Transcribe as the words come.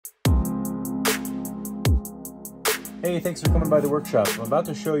Hey, thanks for coming by the workshop. I'm about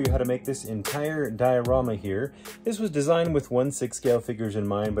to show you how to make this entire diorama here. This was designed with 1/6 scale figures in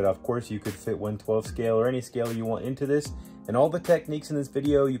mind, but of course you could fit 1/12 scale or any scale you want into this. And all the techniques in this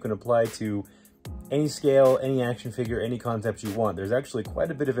video you can apply to any scale, any action figure, any concepts you want. There's actually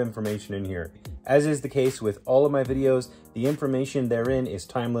quite a bit of information in here. As is the case with all of my videos, the information therein is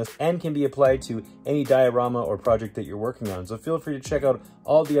timeless and can be applied to any diorama or project that you're working on. So feel free to check out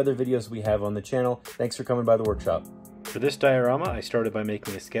all the other videos we have on the channel. Thanks for coming by the workshop. For this diorama, I started by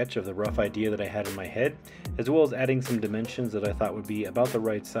making a sketch of the rough idea that I had in my head, as well as adding some dimensions that I thought would be about the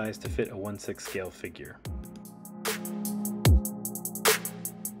right size to fit a 1/6 scale figure.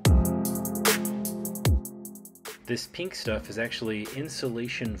 This pink stuff is actually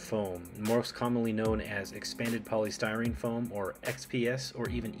insulation foam, most commonly known as expanded polystyrene foam, or XPS, or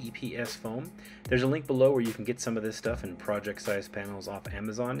even EPS foam. There's a link below where you can get some of this stuff in project-sized panels off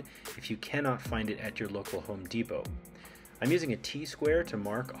Amazon if you cannot find it at your local Home Depot. I'm using a T-square to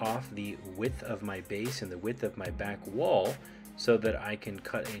mark off the width of my base and the width of my back wall so that I can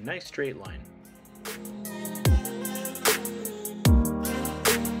cut a nice straight line.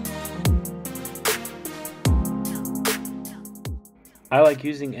 I like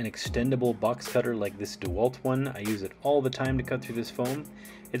using an extendable box cutter like this DeWalt one. I use it all the time to cut through this foam.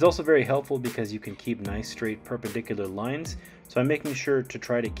 It's also very helpful because you can keep nice straight perpendicular lines, so I'm making sure to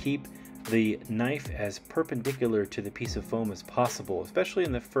try to keep the knife as perpendicular to the piece of foam as possible, especially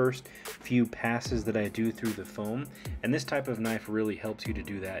in the first few passes that I do through the foam, and this type of knife really helps you to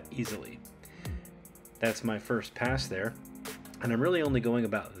do that easily. That's my first pass there, and I'm really only going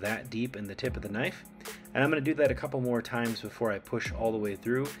about that deep in the tip of the knife, and I'm going to do that a couple more times before I push all the way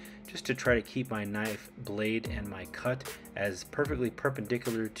through, just to try to keep my knife blade and my cut as perfectly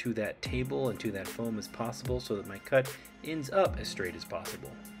perpendicular to that table and to that foam as possible, so that my cut ends up as straight as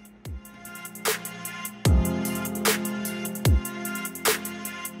possible.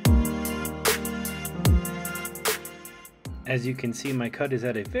 As you can see, my cut is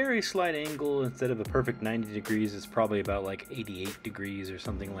at a very slight angle. Instead of a perfect 90 degrees, it's probably about like 88 degrees or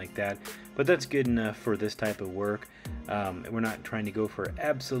something like that. But that's good enough for this type of work. We're not trying to go for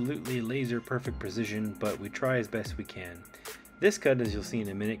absolutely laser perfect precision, but we try as best we can. This cut, as you'll see in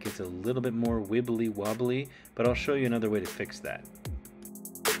a minute, gets a little bit more wibbly wobbly, but I'll show you another way to fix that.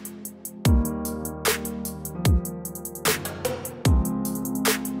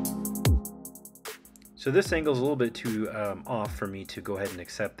 So this angle is a little bit too off for me to go ahead and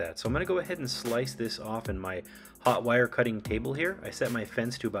accept that. So I'm going to go ahead and slice this off in my hot wire cutting table here. I set my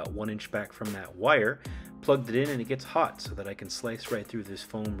fence to about 1 inch back from that wire, plugged it in, and it gets hot so that I can slice right through this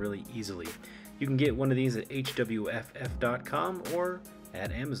foam really easily. You can get one of these at hwff.com or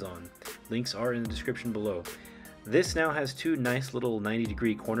at Amazon. Links are in the description below. This now has two nice little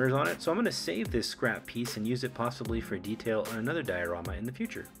 90-degree corners on it, so I'm going to save this scrap piece and use it possibly for detail on another diorama in the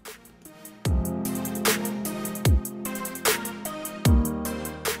future.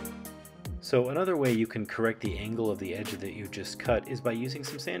 So another way you can correct the angle of the edge that you just cut is by using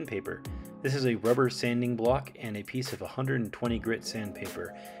some sandpaper. This is a rubber sanding block and a piece of 120 grit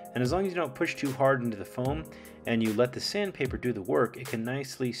sandpaper. And as long as you don't push too hard into the foam and you let the sandpaper do the work, it can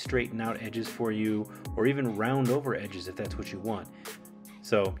nicely straighten out edges for you, or even round over edges if that's what you want.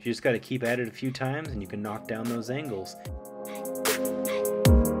 So you just got to keep at it a few times and you can knock down those angles.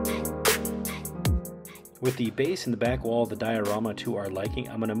 With the base and the back wall of the diorama to our liking,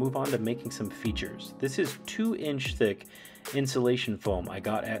 I'm going to move on to making some features. This is 2-inch thick insulation foam I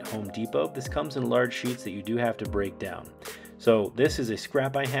got at Home Depot. This comes in large sheets that you do have to break down. So this is a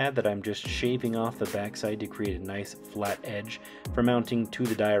scrap I had that I'm just shaving off the backside to create a nice flat edge for mounting to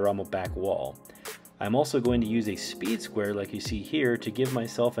the diorama back wall. I'm also going to use a speed square like you see here to give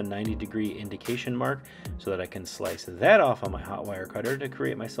myself a 90-degree indication mark so that I can slice that off on my hot wire cutter to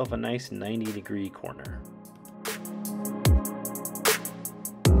create myself a nice 90-degree corner.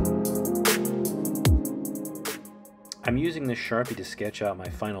 I'm using this Sharpie to sketch out my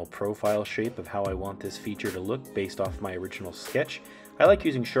final profile shape of how I want this feature to look based off my original sketch. I like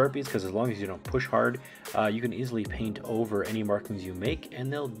using Sharpies because as long as you don't push hard, you can easily paint over any markings you make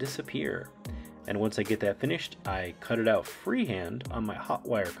and they'll disappear. And once I get that finished, I cut it out freehand on my hot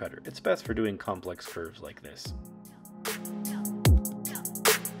wire cutter. It's best for doing complex curves like this.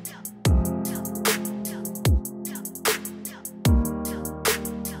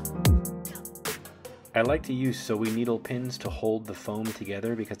 I like to use sewing needle pins to hold the foam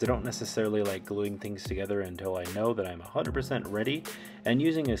together because I don't necessarily like gluing things together until I know that I'm 100% ready, and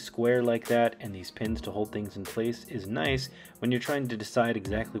using a square like that and these pins to hold things in place is nice when you're trying to decide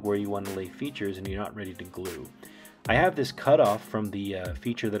exactly where you want to lay features and you're not ready to glue. I have this cutoff from the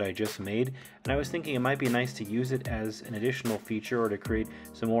feature that I just made, and I was thinking it might be nice to use it as an additional feature or to create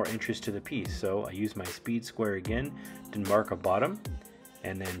some more interest to the piece. So I use my speed square again to mark a bottom,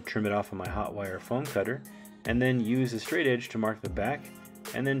 and then trim it off on my hot wire foam cutter, and then use the straight edge to mark the back,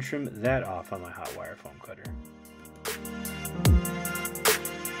 and then trim that off on my hot wire foam cutter.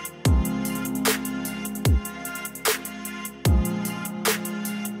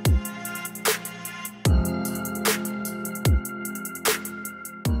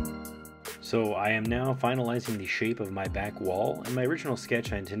 So I am now finalizing the shape of my back wall. In my original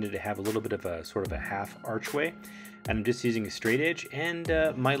sketch I intended to have a little bit of a sort of a half archway, and I'm just using a straight edge and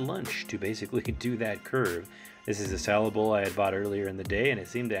my lunch to basically do that curve. This is a salad bowl I had bought earlier in the day, and it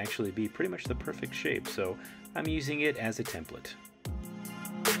seemed to actually be pretty much the perfect shape, so I'm using it as a template.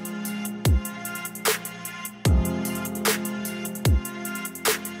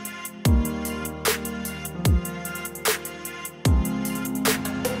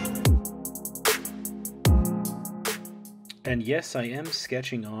 And yes, I am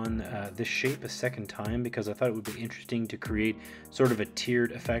sketching on this shape a second time because I thought it would be interesting to create sort of a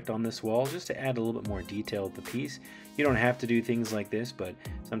tiered effect on this wall, just to add a little bit more detail to the piece. You don't have to do things like this, but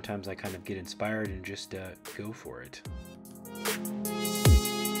sometimes I kind of get inspired and just go for it.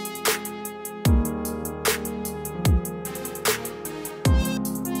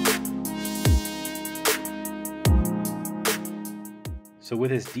 So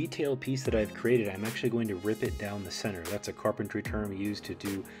with this detailed piece that I've created, I'm actually going to rip it down the center. That's a carpentry term used to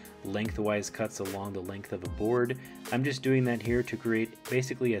do lengthwise cuts along the length of a board. I'm just doing that here to create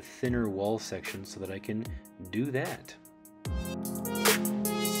basically a thinner wall section so that I can do that.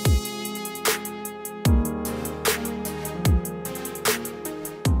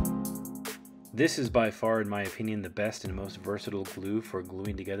 This is by far, in my opinion, the best and most versatile glue for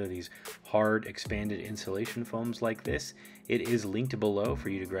gluing together these hard expanded insulation foams like this. It is linked below for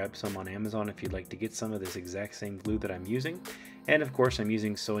you to grab some on Amazon if you'd like to get some of this exact same glue that I'm using. And of course I'm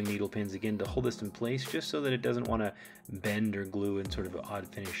using sewing needle pins again to hold this in place, just so that it doesn't want to bend or glue in sort of an odd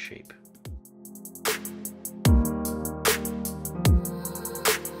finish shape.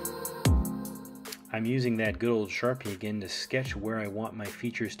 I'm using that good old Sharpie again to sketch where I want my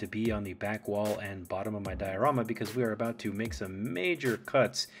features to be on the back wall and bottom of my diorama, because we are about to make some major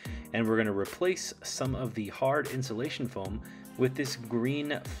cuts, and we're going to replace some of the hard insulation foam with this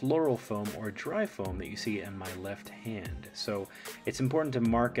green floral foam or dry foam that you see in my left hand. So it's important to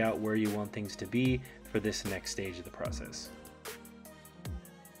mark out where you want things to be for this next stage of the process.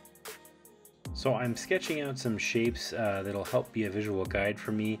 So I'm sketching out some shapes that'll help be a visual guide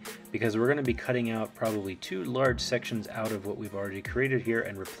for me, because we're going to be cutting out probably 2 large sections out of what we've already created here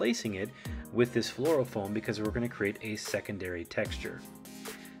and replacing it with this floral foam, because we're going to create a secondary texture.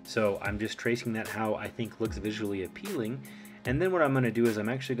 So I'm just tracing that how I think looks visually appealing, and then what I'm going to do is I'm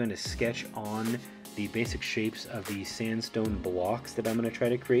actually going to sketch on the basic shapes of the sandstone blocks that I'm going to try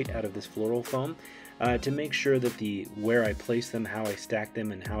to create out of this floral foam to make sure that where I place them, how I stack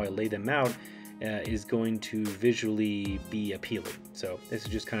them, and how I lay them out is going to visually be appealing. So this is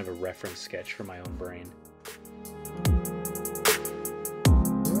just kind of a reference sketch for my own brain.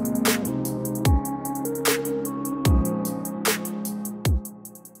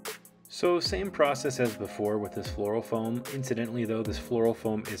 So same process as before with this floral foam. Incidentally though, this floral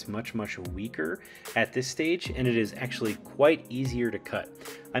foam is much weaker at this stage, and it is actually quite easier to cut.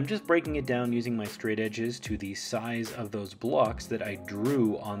 I'm just breaking it down using my straight edges to the size of those blocks that I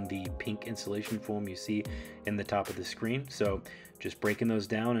drew on the pink insulation foam you see in the top of the screen. So just breaking those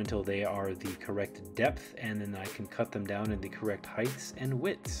down until they are the correct depth, and then I can cut them down in the correct heights and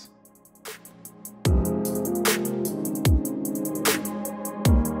widths.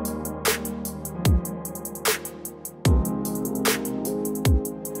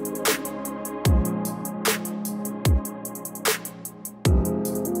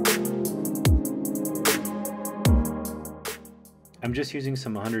 I'm just using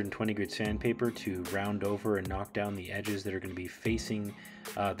some 120 grit sandpaper to round over and knock down the edges that are going to be facing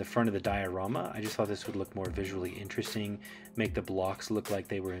the front of the diorama. I just thought this would look more visually interesting, make the blocks look like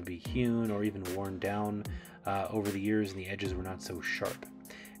they were going to be hewn or even worn down over the years and the edges were not so sharp.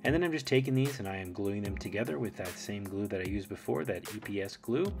 And then I'm just taking these and I am gluing them together with that same glue that I used before, that EPS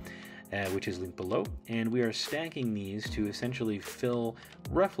glue, which is linked below. And we are stacking these to essentially fill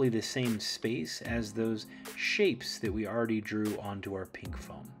roughly the same space as those shapes that we already drew onto our pink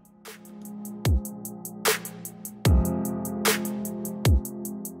foam.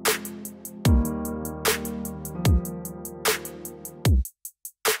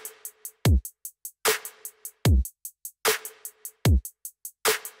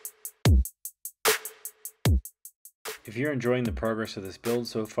 If you're enjoying the progress of this build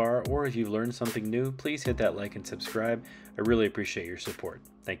so far, or if you've learned something new, please hit that like and subscribe. I really appreciate your support.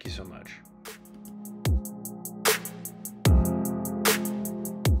 Thank you so much.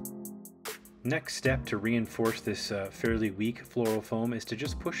 Next step to reinforce this fairly weak floral foam is to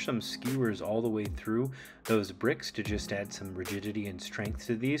just push some skewers all the way through those bricks to just add some rigidity and strength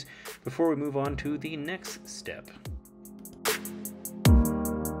to these before we move on to the next step.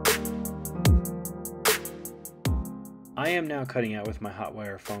 I am now cutting out with my hot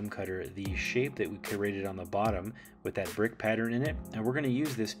wire foam cutter the shape that we created on the bottom with that brick pattern in it, and we're going to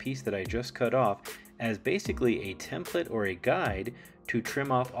use this piece that I just cut off as basically a template or a guide to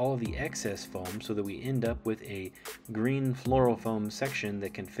trim off all of the excess foam so that we end up with a green floral foam section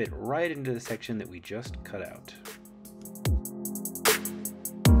that can fit right into the section that we just cut out.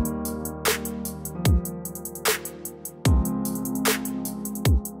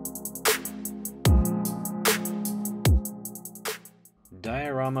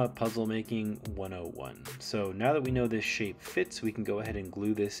 Diorama Puzzle Making 101. So now that we know this shape fits, we can go ahead and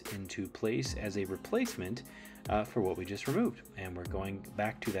glue this into place as a replacement for what we just removed. And we're going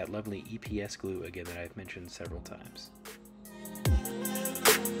back to that lovely EPS glue again that I've mentioned several times.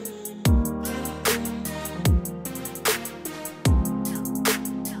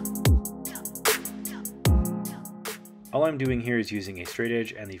 All I'm doing here is using a straight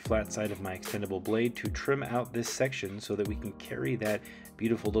edge and the flat side of my extendable blade to trim out this section so that we can carry that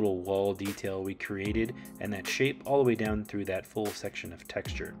beautiful little wall detail we created and that shape all the way down through that full section of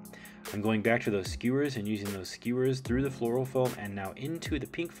texture. I'm going back to those skewers and using those skewers through the floral foam and now into the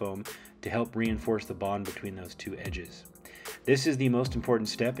pink foam to help reinforce the bond between those two edges. This is the most important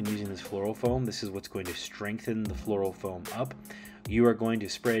step in using this floral foam. This is what's going to strengthen the floral foam up. You are going to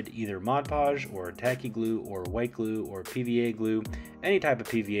spread either Mod Podge or tacky glue or white glue or PVA glue, any type of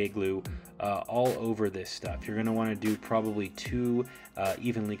PVA glue, all over this stuff. You're going to want to do probably 2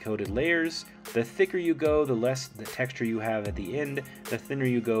 evenly coated layers. The thicker you go, the less the texture you have at the end. The thinner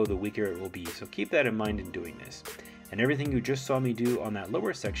you go, the weaker it will be. So keep that in mind in doing this. And everything you just saw me do on that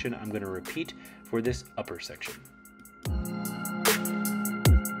lower section, I'm going to repeat for this upper section.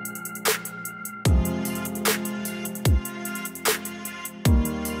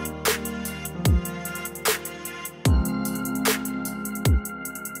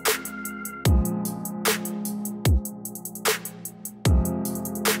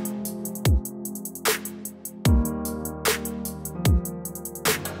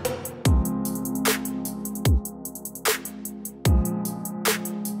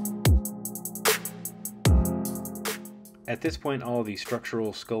 At this point, all of the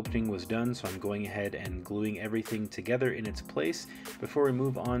structural sculpting was done, so I'm going ahead and gluing everything together in its place before we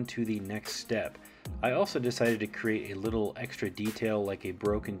move on to the next step. I also decided to create a little extra detail like a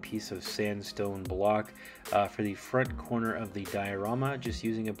broken piece of sandstone block for the front corner of the diorama, just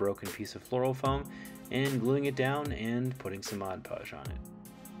using a broken piece of floral foam and gluing it down and putting some Mod Podge on it.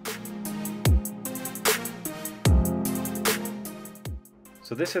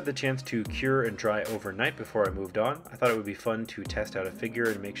 So this had the chance to cure and dry overnight before I moved on. I thought it would be fun to test out a figure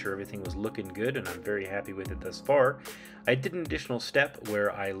and make sure everything was looking good, and I'm very happy with it thus far. I did an additional step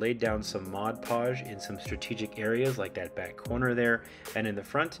where I laid down some Mod Podge in some strategic areas like that back corner there and in the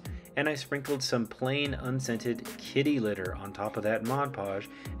front, and I sprinkled some plain unscented kitty litter on top of that Mod Podge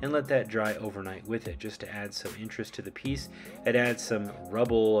and let that dry overnight with it just to add some interest to the piece. It adds some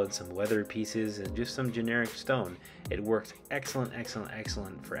rubble and some weathered pieces and just some generic stone. It works excellent, excellent,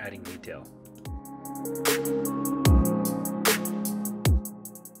 excellent for adding detail.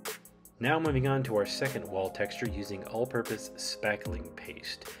 Now moving on to our second wall texture using all-purpose spackling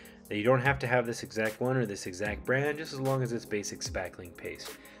paste. Now you don't have to have this exact one or this exact brand, just as long as it's basic spackling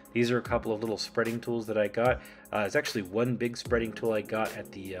paste. These are a couple of little spreading tools that I got. It's actually one big spreading tool I got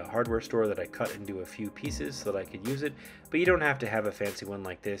at the hardware store that I cut into a few pieces so that I could use it, but you don't have to have a fancy one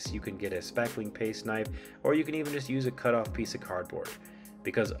like this. You can get a spackling paste knife, or you can even just use a cut off piece of cardboard.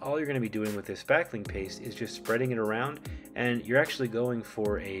 Because all you're going to be doing with this spackling paste is just spreading it around, and you're actually going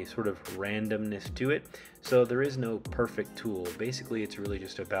for a sort of randomness to it, so there is no perfect tool. Basically, it's really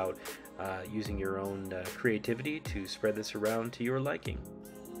just about using your own creativity to spread this around to your liking.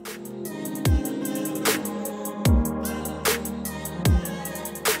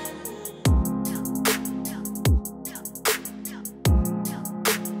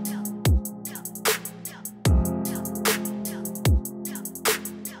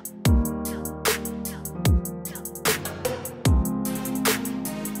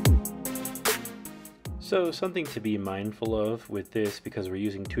 So something to be mindful of with this, because we're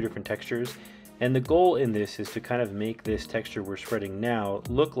using 2 different textures, and the goal in this is to kind of make this texture we're spreading now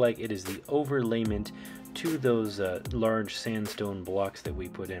look like it is the overlayment to those large sandstone blocks that we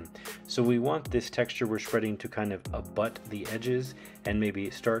put in. So we want this texture we're spreading to kind of abut the edges and maybe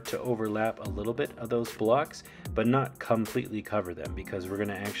start to overlap a little bit of those blocks, but not completely cover them, because we're going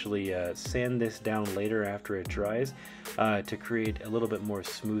to actually sand this down later after it dries to create a little bit more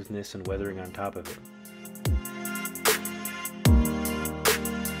smoothness and weathering on top of it.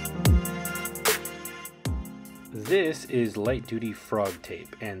 This is light duty frog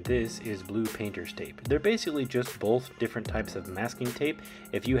tape, and this is blue painter's tape. They're basically just both different types of masking tape.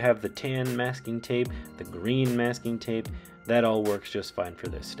 If you have the tan masking tape, the green masking tape, that all works just fine for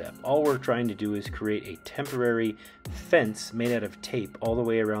this step. All we're trying to do is create a temporary fence made out of tape all the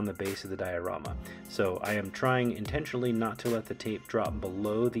way around the base of the diorama. So I am trying intentionally not to let the tape drop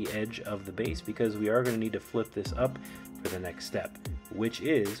below the edge of the base, because we are going to need to flip this up for the next step, which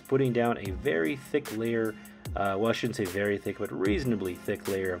is putting down a very thick layer, well, I shouldn't say very thick, but reasonably thick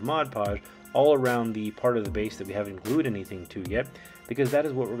layer of Mod Podge all around the part of the base that we haven't glued anything to yet, because that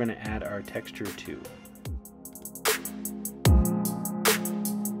is what we're going to add our texture to.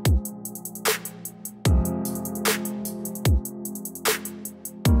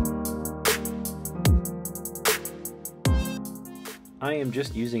 I am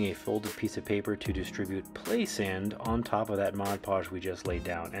just using a folded piece of paper to distribute play sand on top of that Mod Podge we just laid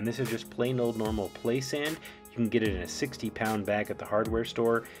down. And this is just plain old normal play sand. You can get it in a 60-pound bag at the hardware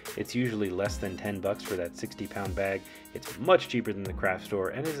store. It's usually less than 10 bucks for that 60-pound bag. It's much cheaper than the craft store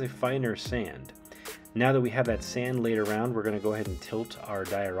and is a finer sand. Now that we have that sand laid around, we're going to go ahead and tilt our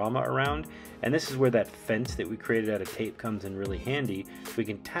diorama around. And this is where that fence that we created out of tape comes in really handy. We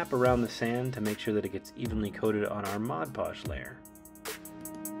can tap around the sand to make sure that it gets evenly coated on our Mod Podge layer.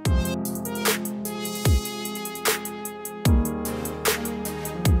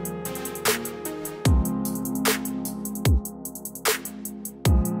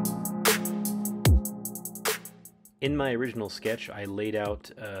 In my original sketch, I laid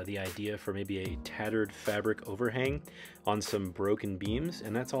out the idea for maybe a tattered fabric overhang on some broken beams,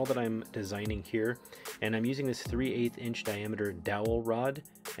 and that's all that I'm designing here. And I'm using this 3/8 inch diameter dowel rod,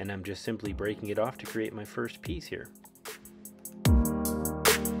 and I'm just simply breaking it off to create my first piece here.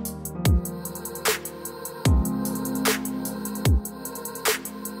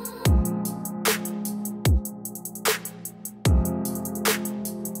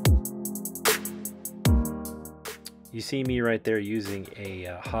 You see me right there using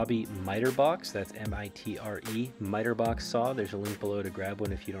a hobby miter box. That's M-I-T-R-E, miter box saw. There's a link below to grab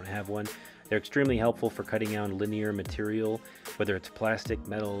one if you don't have one. They're extremely helpful for cutting down linear material, whether it's plastic,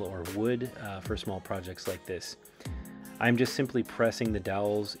 metal, or wood, for small projects like this. I'm just simply pressing the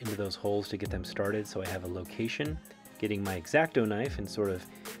dowels into those holes to get them started so I have a location, getting my X-Acto knife and sort of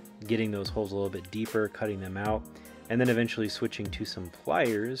getting those holes a little bit deeper, cutting them out, and then eventually switching to some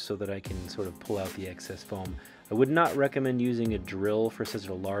pliers so that I can sort of pull out the excess foam. I would not recommend using a drill for such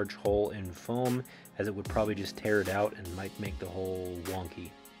a large hole in foam, as it would probably just tear it out and might make the hole wonky.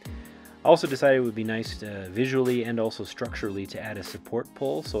 I also decided it would be nice visually and also structurally to add a support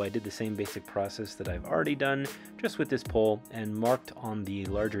pole, so I did the same basic process that I've already done, just with this pole, and marked on the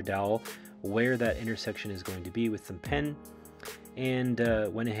larger dowel where that intersection is going to be with some pen, and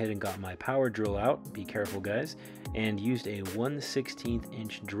went ahead and got my power drill out, be careful guys, and used a 1/16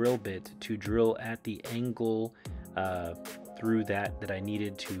 inch drill bit to drill at the angle through that I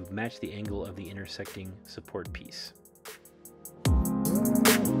needed to match the angle of the intersecting support piece.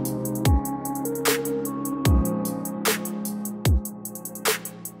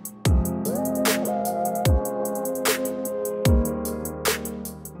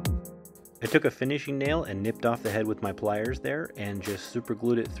 I took a finishing nail and nipped off the head with my pliers there and just super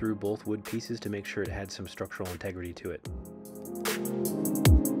glued it through both wood pieces to make sure it had some structural integrity to it.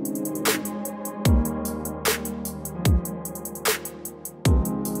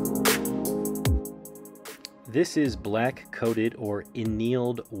 This is black coated or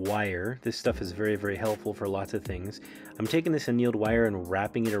annealed wire. This stuff is very, very helpful for lots of things. I'm taking this annealed wire and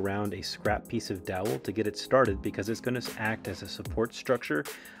wrapping it around a scrap piece of dowel to get it started, because it's going to act as a support structure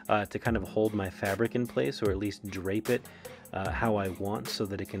to kind of hold my fabric in place, or at least drape it how I want so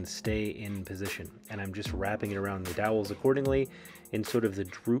that it can stay in position. And I'm just wrapping it around the dowels accordingly in sort of the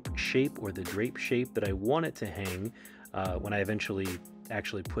droop shape or the drape shape that I want it to hang when I eventually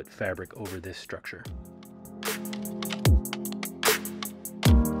actually put fabric over this structure.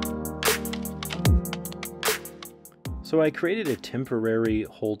 So I created a temporary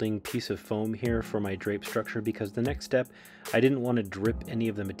holding piece of foam here for my drape structure because the next step, I didn't want to drip any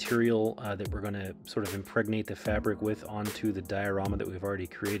of the material that we're going to sort of impregnate the fabric with onto the diorama that we've already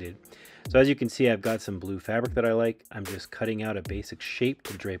created. So as you can see, I've got some blue fabric that I like. I'm just cutting out a basic shape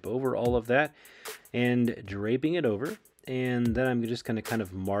to drape over all of that and draping it over. And then I'm just going to kind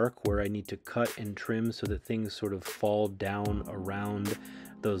of mark where I need to cut and trim so that things sort of fall down around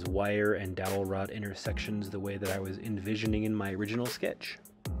those wire and dowel rod intersections the way that I was envisioning in my original sketch.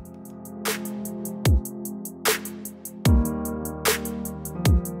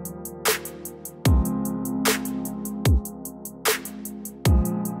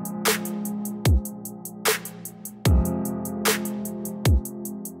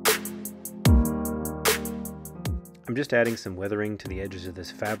 I'm just adding some weathering to the edges of this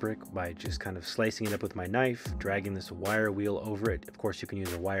fabric by just kind of slicing it up with my knife, dragging this wire wheel over it. Of course, you can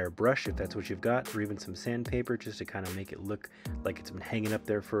use a wire brush if that's what you've got, or even some sandpaper just to kind of make it look like it's been hanging up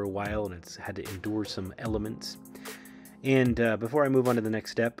there for a while and it's had to endure some elements. And before I move on to the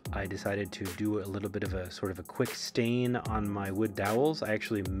next step, I decided to do a little bit of a sort of a quick stain on my wood dowels. I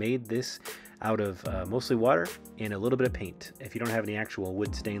actually made this out of mostly water and a little bit of paint. If you don't have any actual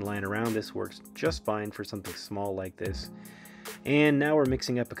wood stain lying around, this works just fine for something small like this. And now we're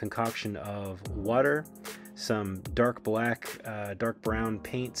mixing up a concoction of water, some dark black, dark brown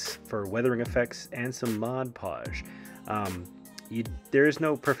paints for weathering effects, and some Mod Podge. There is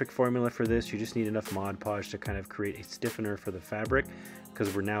no perfect formula for this. You just need enough Mod Podge to kind of create a stiffener for the fabric,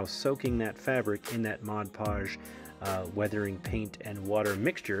 because we're now soaking that fabric in that Mod Podge weathering paint and water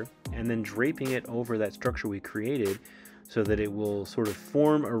mixture, and then draping it over that structure we created so that it will sort of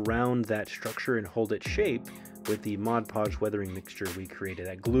form around that structure and hold its shape with the Mod Podge weathering mixture we created.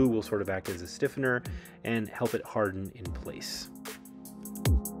 That glue will sort of act as a stiffener and help it harden in place.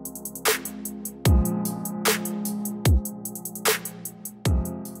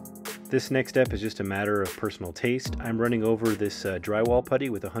 This next step is just a matter of personal taste. I'm running over this drywall putty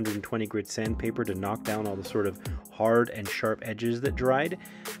with 120 grit sandpaper to knock down all the sort of hard and sharp edges that dried.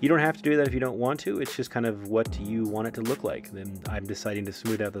 You don't have to do that if you don't want to. It's just kind of what you want it to look like. Then I'm deciding to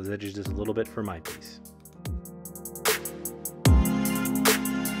smooth out those edges just a little bit for my piece.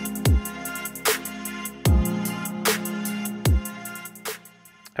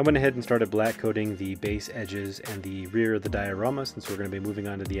 I went ahead and started black coating the base edges and the rear of the diorama since we're going to be moving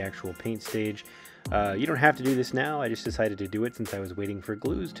on to the actual paint stage. You don't have to do this now, I just decided to do it since I was waiting for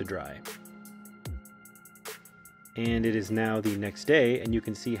glues to dry. And it is now the next day, and you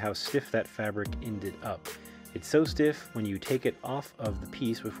can see how stiff that fabric ended up. It's so stiff when you take it off of the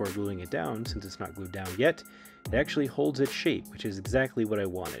piece before gluing it down, since it's not glued down yet, it actually holds its shape, which is exactly what I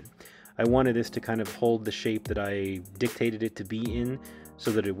wanted. I wanted this to kind of hold the shape that I dictated it to be in, so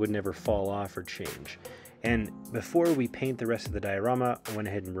that it would never fall off or change. And before we paint the rest of the diorama, I went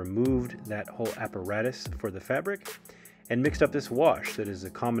ahead and removed that whole apparatus for the fabric and mixed up this wash that is a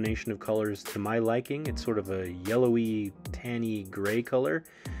combination of colors to my liking. It's sort of a yellowy, tanny gray color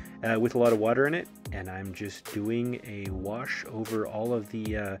with a lot of water in it. And I'm just doing a wash over all of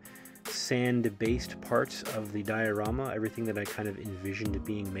the sand-based parts of the diorama, everything that I kind of envisioned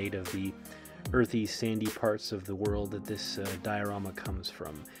being made of the earthy, sandy parts of the world that this diorama comes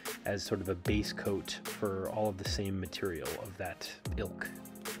from, as sort of a base coat for all of the same material of that ilk.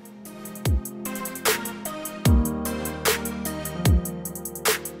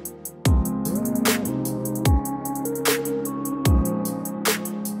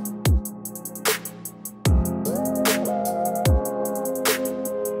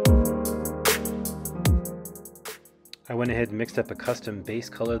 I went ahead and mixed up a custom base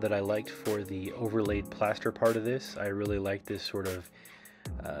color that I liked for the overlaid plaster part of this. I really like this sort of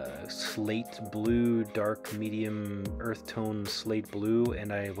slate blue, dark medium earth tone slate blue,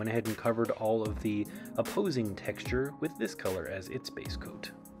 and I went ahead and covered all of the opposing texture with this color as its base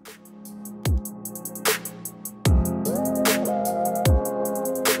coat.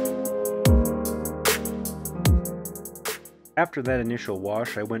 After that initial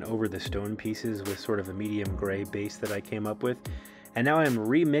wash, I went over the stone pieces with sort of a medium gray base that I came up with, and now I'm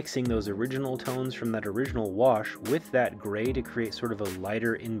remixing those original tones from that original wash with that gray to create sort of a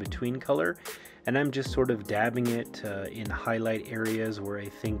lighter in-between color, and I'm just sort of dabbing it in highlight areas where I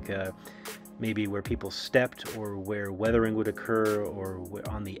think maybe where people stepped or where weathering would occur, or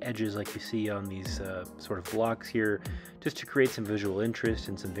on the edges like you see on these sort of blocks here, just to create some visual interest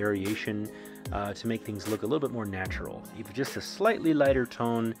and some variation to make things look a little bit more natural. Even just a slightly lighter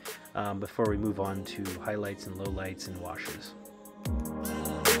tone before we move on to highlights and lowlights and washes.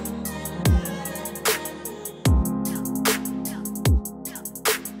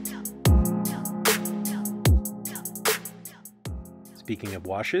 speaking of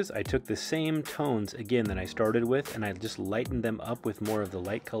washes, I took the same tones again that I started with, and I just lightened them up with more of the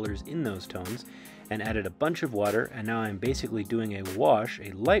light colors in those tones, and added a bunch of water, and now I'm basically doing a wash,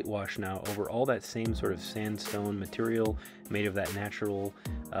 a light wash now, over all that same sort of sandstone material made of that natural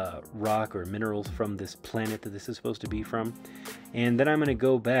rock or minerals from this planet that this is supposed to be from. And then I'm going to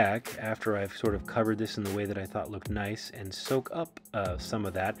go back, after I've sort of covered this in the way that I thought looked nice, and soak up some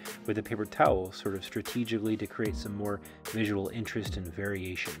of that with a paper towel, sort of strategically to create some more visual interest and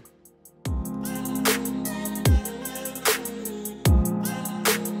variation.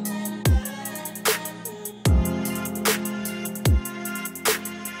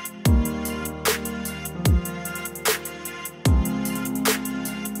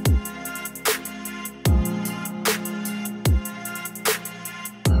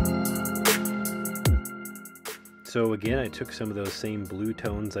 So again, I took some of those same blue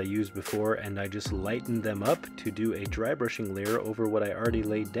tones I used before, and I just lightened them up to do a dry brushing layer over what I already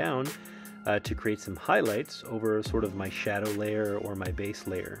laid down to create some highlights over sort of my shadow layer or my base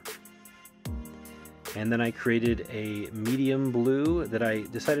layer. And then I created a medium blue that I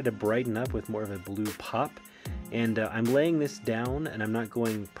decided to brighten up with more of a blue pop. And I'm laying this down, and I'm not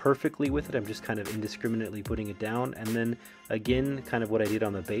going perfectly with it, I'm just kind of indiscriminately putting it down. And then again, kind of what I did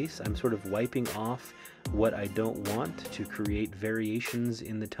on the base, I'm sort of wiping off what I don't want to create variations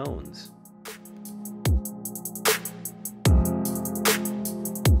in the tones.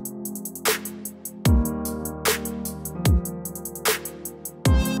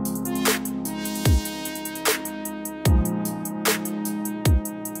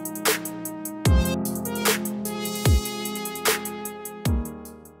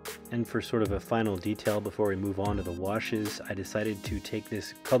 And for sort of a final detail before we move on to the washes, I decided to take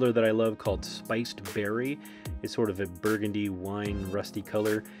this color that I love called Spiced Berry. It's sort of a burgundy wine rusty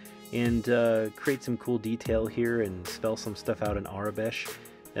color, and create some cool detail here and spell some stuff out in Arabic.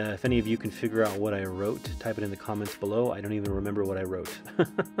 If any of you can figure out what I wrote, type it in the comments below. I don't even remember what I wrote.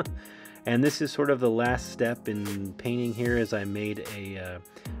 And this is sort of the last step in painting here, as I made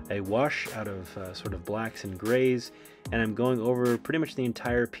a wash out of sort of blacks and grays, and I'm going over pretty much the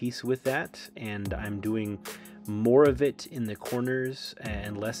entire piece with that, and I'm doing more of it in the corners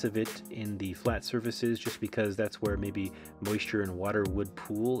and less of it in the flat surfaces, just because that's where maybe moisture and water would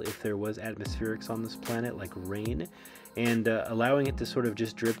pool if there was atmospherics on this planet, like rain, and allowing it to sort of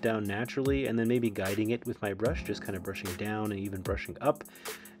just drip down naturally, and then maybe guiding it with my brush, just kind of brushing down and even brushing up.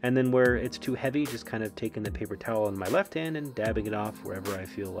 And then where it's too heavy, just kind of taking the paper towel in my left hand and dabbing it off wherever I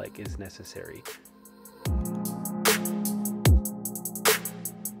feel like is necessary.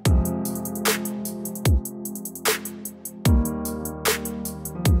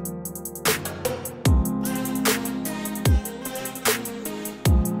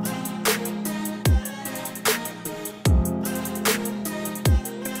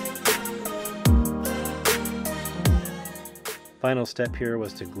 Final step here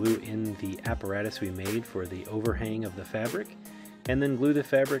was to glue in the apparatus we made for the overhang of the fabric, and then glue the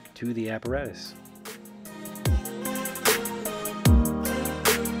fabric to the apparatus.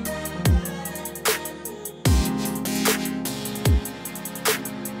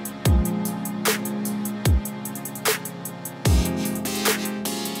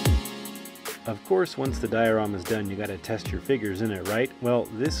 Of course, once the diorama is done, you gotta test your figures in it, right? Well,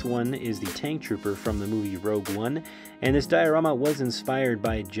 this one is the tank trooper from the movie Rogue One, and this diorama was inspired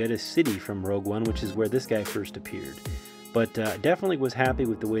by Jeddah City from Rogue One, which is where this guy first appeared. But definitely was happy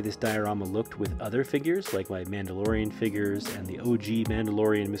with the way this diorama looked with other figures, like my Mandalorian figures and the OG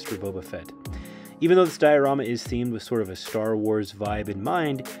Mandalorian Mr. Boba Fett. Even though this diorama is themed with sort of a Star Wars vibe in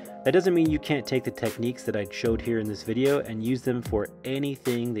mind, that doesn't mean you can't take the techniques that I showed here in this video and use them for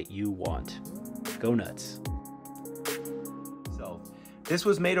anything that you want. Go nuts. So, this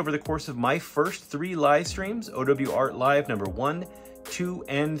was made over the course of my first 3 live streams, OW Art Live number 1, 2,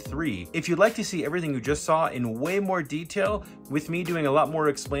 and 3. If you'd like to see everything you just saw in way more detail, with me doing a lot more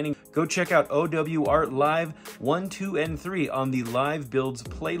explaining, go check out OW Art Live 1, 2, and 3 on the Live Builds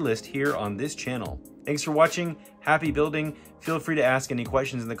playlist here on this channel. Thanks for watching, happy building, feel free to ask any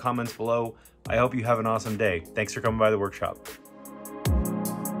questions in the comments below. I hope you have an awesome day. Thanks for coming by the workshop.